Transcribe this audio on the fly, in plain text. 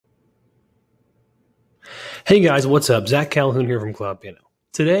Hey guys, what's up? Zach Calhoun here from CloudPano.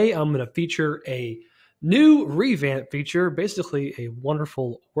 Today I'm going to feature a new revamp feature, basically a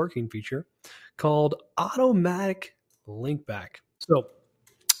wonderful working feature called automatic link back. So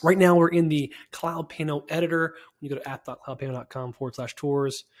right now we're in the CloudPano editor. When you go to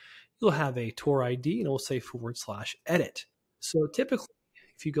app.cloudpano.com/tours, you'll have a tour ID and it'll say /edit. So typically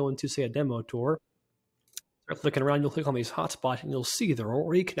if you go into say a demo tour, start looking around, you'll click on these hotspots and you'll see they're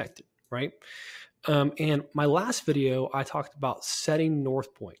already connected, right? And my last video, I talked about setting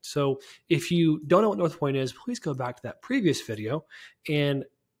North Point. So if you don't know what North Point is, please go back to that previous video and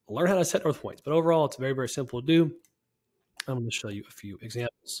learn how to set North Points. But overall, it's very, very simple to do. I'm going to show you a few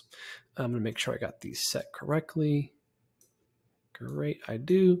examples. I'm going to make sure I got these set correctly. Great, I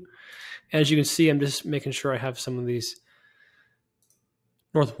do. As you can see, I'm just making sure I have some of these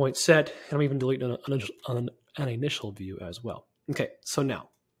North Point set. And I'm even deleting an initial view as well. Okay, so now,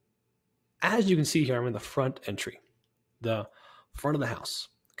 as you can see here, I'm in the front entry, the front of the house,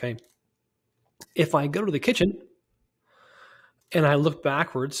 okay? If I go to the kitchen and I look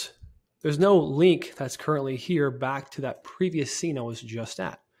backwards, there's no link that's currently here back to that previous scene I was just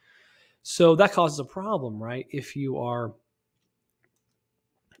at. So that causes a problem, right? If you are,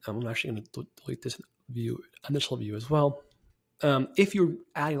 I'm actually going to delete this initial view as well. If you're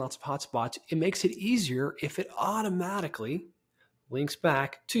adding lots of hotspots, it makes it easier if it automatically links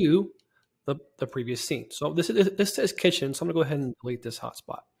back to the previous scene. So this says kitchen, so I'm gonna go ahead and delete this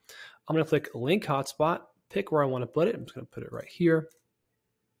hotspot. I'm gonna click link hotspot, pick where I want to put it. I'm just gonna put it right here.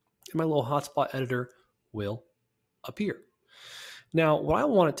 And my little hotspot editor will appear. Now, what I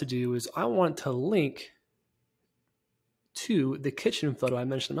want it to do is I want it to link to the kitchen photo I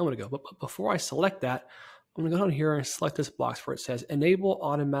mentioned a moment ago. But before I select that, I'm gonna go down here and select this box where it says enable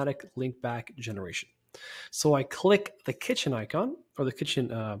automatic link back generation. So I click the kitchen icon or the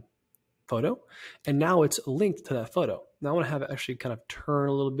kitchen photo, and now it's linked to that photo. Now I want to have it actually kind of turn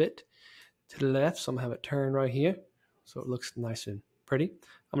a little bit to the left, so I'm going to have it turn right here so it looks nice and pretty.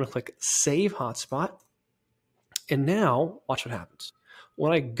 I'm going to click Save Hotspot, and now watch what happens.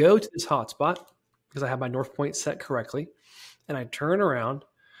 When I go to this hotspot, because I have my North Point set correctly, and I turn around,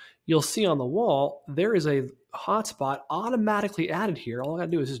 you'll see on the wall there is a hotspot automatically added here. All I got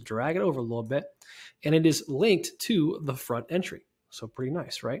to do is just drag it over a little bit, and it is linked to the front entry. So pretty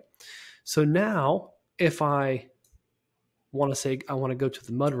nice, right? So now if I want to say I want to go to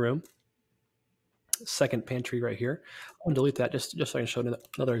the mudroom, second pantry right here, I'm going to delete that just so I can show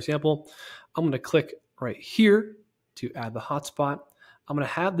another example. I'm going to click right here to add the hotspot. I'm going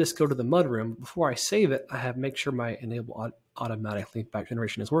to have this go to the mudroom. Before I save it, I have make sure my enable automatic link back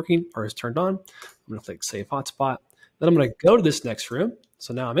generation is working or is turned on. I'm going to click Save Hotspot. Then I'm going to go to this next room.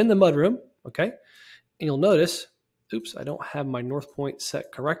 So now I'm in the mudroom, okay? And you'll notice, oops, I don't have my North Point set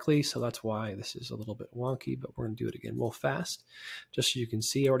correctly, so that's why this is a little bit wonky, but we're going to do it again real fast. Just so you can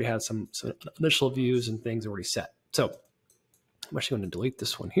see, I already had some initial views and things already set. So I'm actually going to delete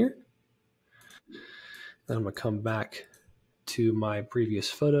this one here. Then I'm going to come back to my previous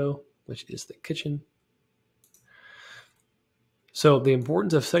photo, which is the kitchen. So the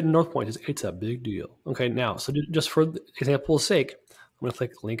importance of setting North Point is it's a big deal. Okay, now, so just for example's sake, I'm going to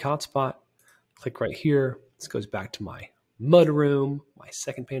click Link Hotspot, click right here. This goes back to my mudroom, my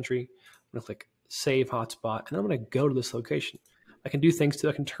second pantry. I'm going to click Save Hotspot, and I'm going to go to this location. I can do things too.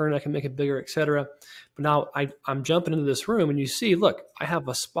 I can turn it, I can make it bigger, etc. But now I'm jumping into this room, and you see, look, I have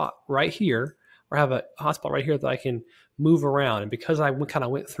a spot right here, or I have a hotspot right here that I can move around. And because I kind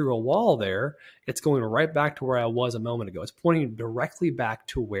of went through a wall there, it's going right back to where I was a moment ago. It's pointing directly back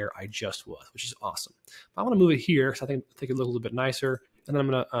to where I just was, which is awesome. But I want to move it here because I think it looks a little bit nicer. And then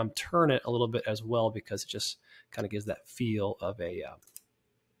I'm going to turn it a little bit as well because it just kind of gives that feel of a,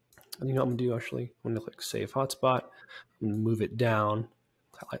 and you know what I'm going to do actually? I'm going to click Save Hotspot. I'm going to move it down.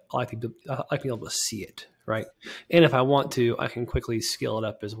 I like to be able to see it, right? And if I want to, I can quickly scale it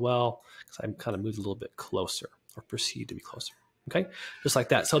up as well because I'm kind of moved a little bit closer or perceived to be closer. Okay, just like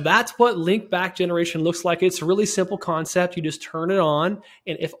that. So that's what link back generation looks like. It's a really simple concept. You just turn it on.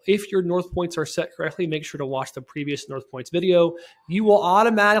 And if your North Points are set correctly, make sure to watch the previous North Points video. You will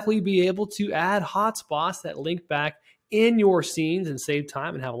automatically be able to add hotspots that link back in your scenes and save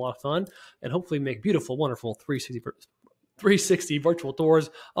time and have a lot of fun and hopefully make beautiful, wonderful 360 virtual tours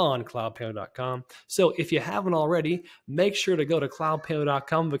on CloudPano.com. So if you haven't already, make sure to go to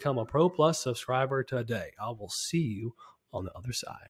CloudPano.com and become a Pro Plus subscriber today. I will see you on the other side.